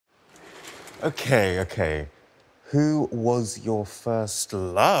Okay. Who was your first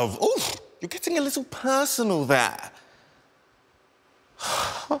love? Oh, you're getting a little personal there.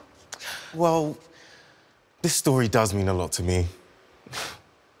 Well, this story does mean a lot to me.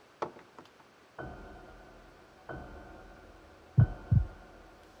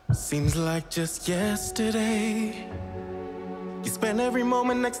 Seems like just yesterday you spent every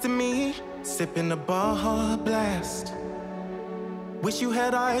moment next to me, sipping a Baja Blast. Wish you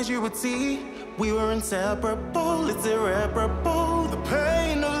had eyes you would see. We were inseparable, it's irreparable. The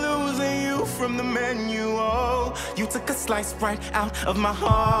pain of losing you from the menu. Oh, you took a slice right out of my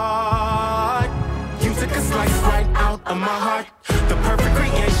heart. You took a slice right out of my heart. The perfect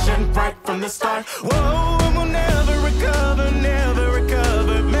creation right from the start. Whoa, and we'll never recover, never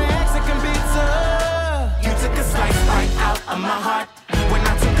recover. Mexican pizza. You took a slice right out of my heart when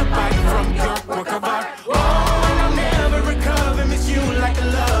I took a bite from your work of art. Oh, and I'll never recover, miss you like a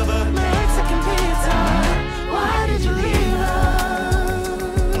lover. Mexican pizza, why did you leave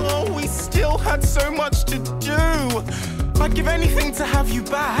us? Oh, we still had so much to do. I'd give anything to have you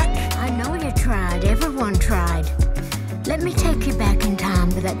back. I know you tried. Everyone tried. Let me take you back in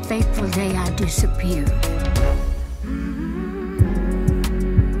time to that fateful day I disappeared.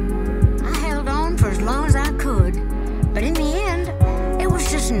 I held on for as long as I could, but in the end, it was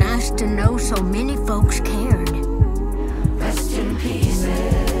just nice to know so many folks cared. Rest in pieces.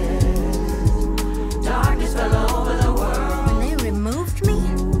 Darkness fell over the world. When they removed me,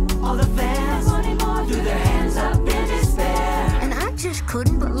 all the fans threw their hands up in despair. and I just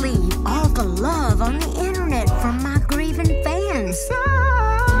couldn't believe all the love on the internet from my grieving fans.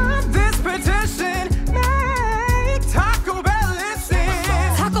 This petition made Taco Bell listen.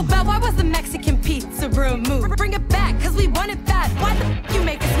 Taco Bell, why was the Mexican pizza removed? Bring it back, cause we want it bad. Why the f you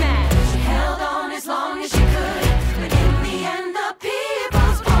make us mad? She held on as long as she could, but in the end the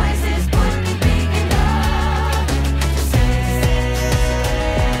people's voices wouldn't be enough to say,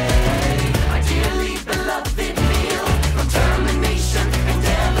 my dearly beloved meal, from termination and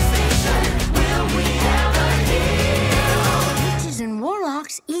devastation, will we ever heal? Witches and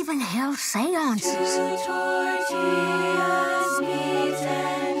warlocks even held seances. 2 tortillas, meat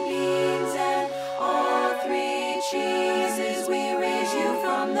and beans, and all 3 cheeses, we raise you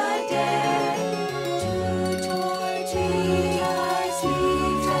from the dead. 2 tortillas,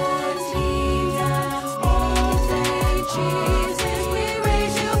 meat and beans, and all 3 cheeses, we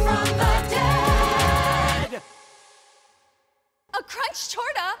raise you from the dead. A crunch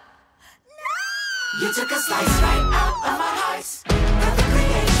torta? You took a slice right out of our hearts. Perfect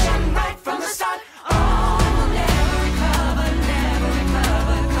creation right from the start. Oh, we'll never recover,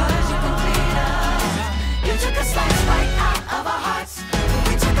 'cause you complete us. You took a slice right out of our hearts.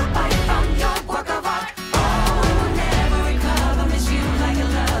 We took a bite from your work of art. Oh, we'll never recover, miss you like a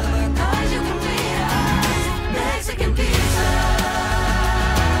lover, 'cause you complete us. Mexican pizza.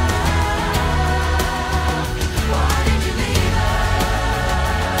 Why did you leave us?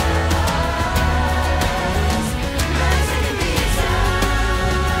 Mexican pizza.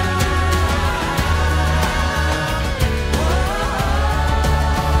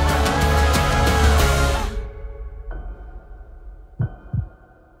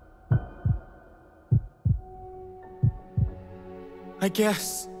 I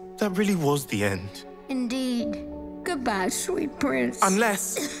guess that really was the end. Indeed. Goodbye, sweet prince.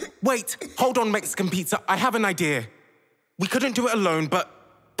 Unless... Wait, hold on, Mexican pizza. I have an idea. We couldn't do it alone, but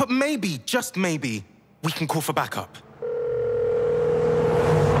maybe, just maybe, we can call for backup.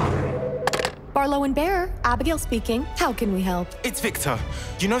 Barlow and Bear, Abigail speaking. How can we help? It's Victor.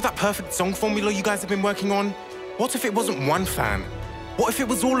 You know that perfect song formula you guys have been working on? What if it wasn't one fan? What if it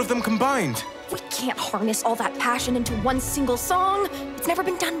was all of them combined? We can't harness all that passion into one single song. It's never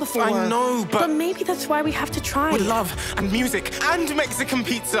been done before. I know, but maybe that's why we have to try. with love and music and Mexican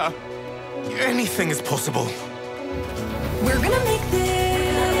pizza, anything is possible. We're gonna make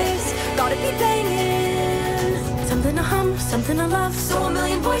this. Gotta be banging. Something to hum, something to love. So a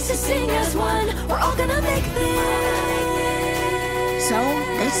million voices sing as one. We're all gonna make this. So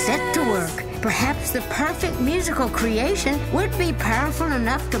they set to work. Perhaps the perfect musical creation would be powerful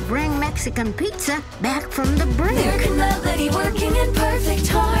enough to bring Mexican pizza back from the brink. American melody working in perfect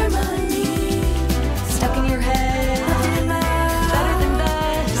harmony. Stuck in your head. Better than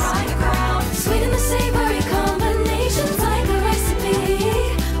best. Drawing a crowd. Sweet and the savory combinations like a recipe.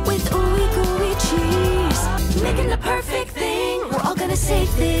 With ooey gooey cheese. Making the perfect thing. We're all gonna save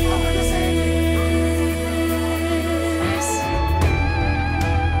this.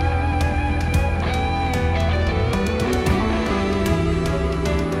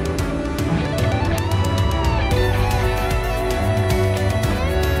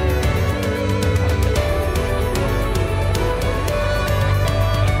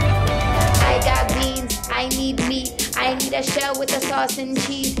 shell with the sauce and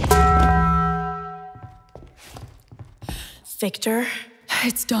cheese. Victor,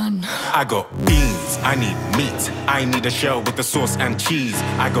 it's done. I got beans, I need meat. I need a shell with the sauce and cheese.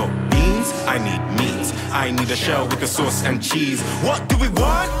 I got beans, I need meat. I need a shell with the sauce and cheese. What do we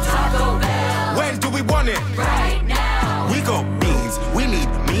want? Taco Bell. When do we want it? Right now. We got beans, we need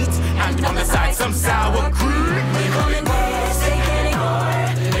meat, and on the side some sour cream. We're going this, they can't ignore.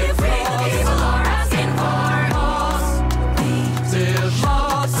 If we the people are asking for beans,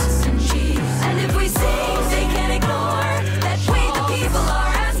 sauce, and cheese. And if we sing, they can't ignore that we the people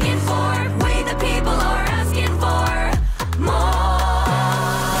are asking for. We the people are asking for more.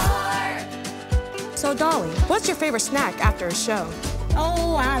 So, Dolly, what's your favorite snack after a show?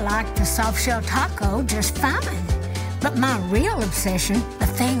 Oh, I like the soft shell taco just fine. But my real obsession, the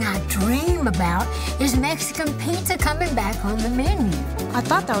thing I dream about, is Mexican pizza coming back on the menu. I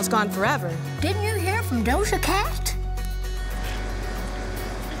thought that was gone forever. Didn't you hear from Doja Cat?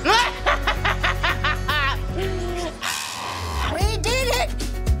 We did it!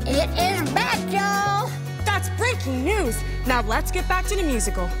 It is back, y'all! That's breaking news. Now let's get back to the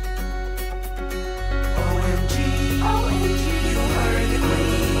musical. OMG, you heard the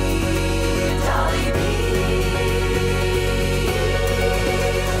queen, Dolly B.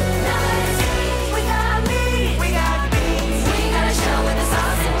 Now let's see, we got meat, we got beans, we got a shell with the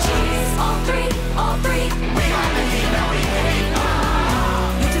sauce and cheese. All three, we got the heat that we hate.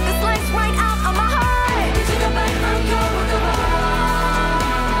 You took a slice right out of my heart. You took a bite from your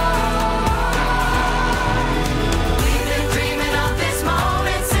We've been dreaming of this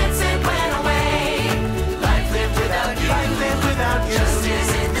moment since it went away. Life lived without you. Just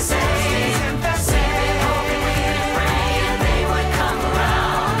isn't the same. Hoping we could pray and they would come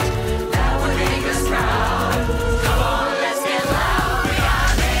around. That would make us proud. Come on, let's get loud. We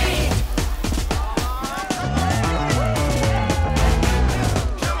got hate.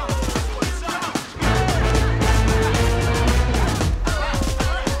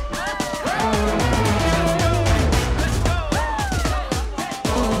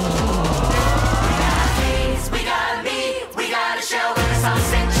 We got meat, we got a shell with a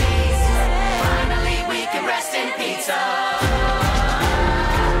sauce and cheese. Finally, we can rest in pizza.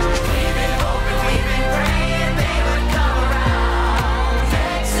 We've been hoping, we've been praying they would come around.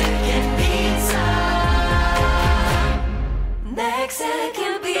 Mexican pizza.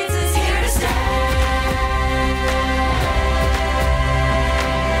 Mexican pizza's here to stay.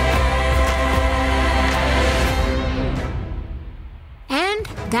 And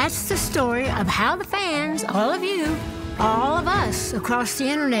that's the story of how the fans, all of you, all of us across the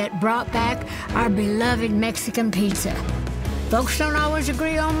internet brought back our beloved Mexican pizza. Folks don't always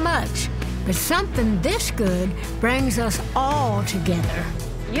agree on much, but something this good brings us all together.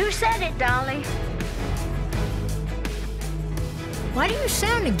 You said it, Dolly. Why do you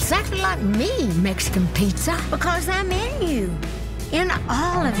sound exactly like me, Mexican pizza? Because I'm in you. In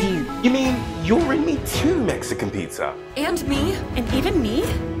all of you. You mean you're in me too, Mexican pizza? And me, and even me?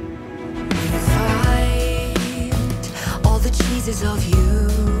 Find all the cheeses of you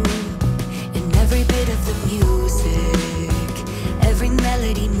in every bit of the music. Every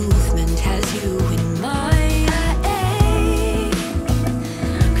melody movement has you in mind.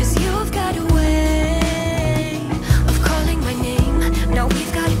 'Cause you've got a way of calling my name. Now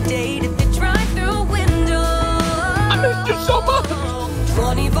we've got a date at the drive-through window. I missed you so much.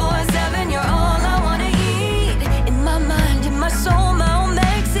 24/7, you're all I wanna eat. In my mind, in my soul, my own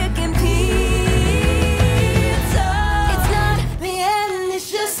Mexican pizza. It's not the end, it's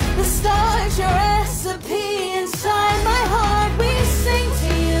just the start. Your recipe inside my heart. We sing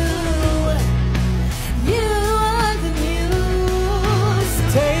to you. You are the muse.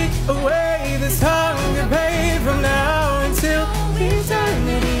 Take away this hunger, pain from now until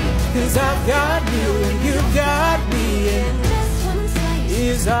eternity. 'Cause I've got you and you've got me, and Just one slice.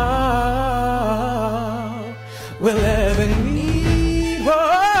 is all we'll ever need. Whoa.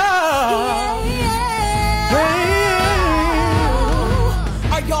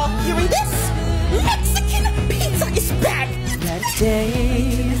 Are y'all hearing this? Mexican pizza is back! That day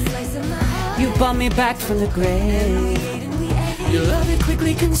Slice of my heart. you brought me back from the grave. Your love, it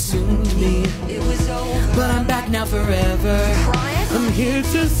quickly consumed me. It was over. But I'm back now forever. I'm here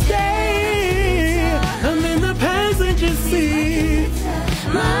to stay. I'm in the passenger seat.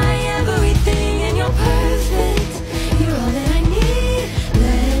 My everything and you're perfect. You're all that I need.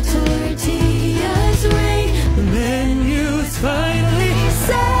 Let tortillas rain. The menu's finally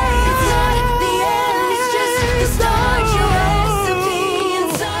set. It's not the end, it's just the start. Your recipe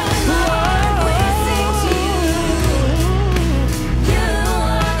inside my heart. We sing to you. You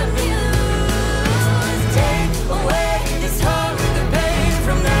are the muse. Take away this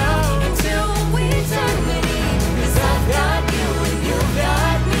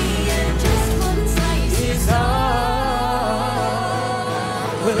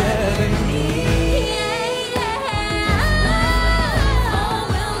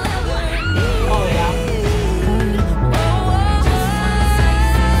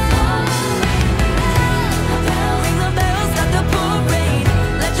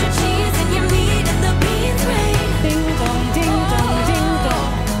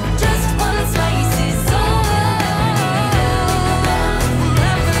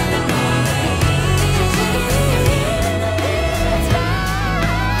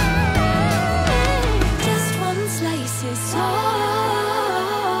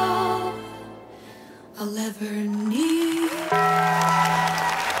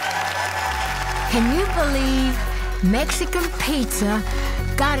Can you believe Mexican pizza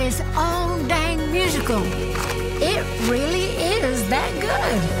got its own dang musical? It really is that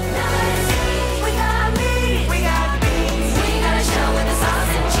good.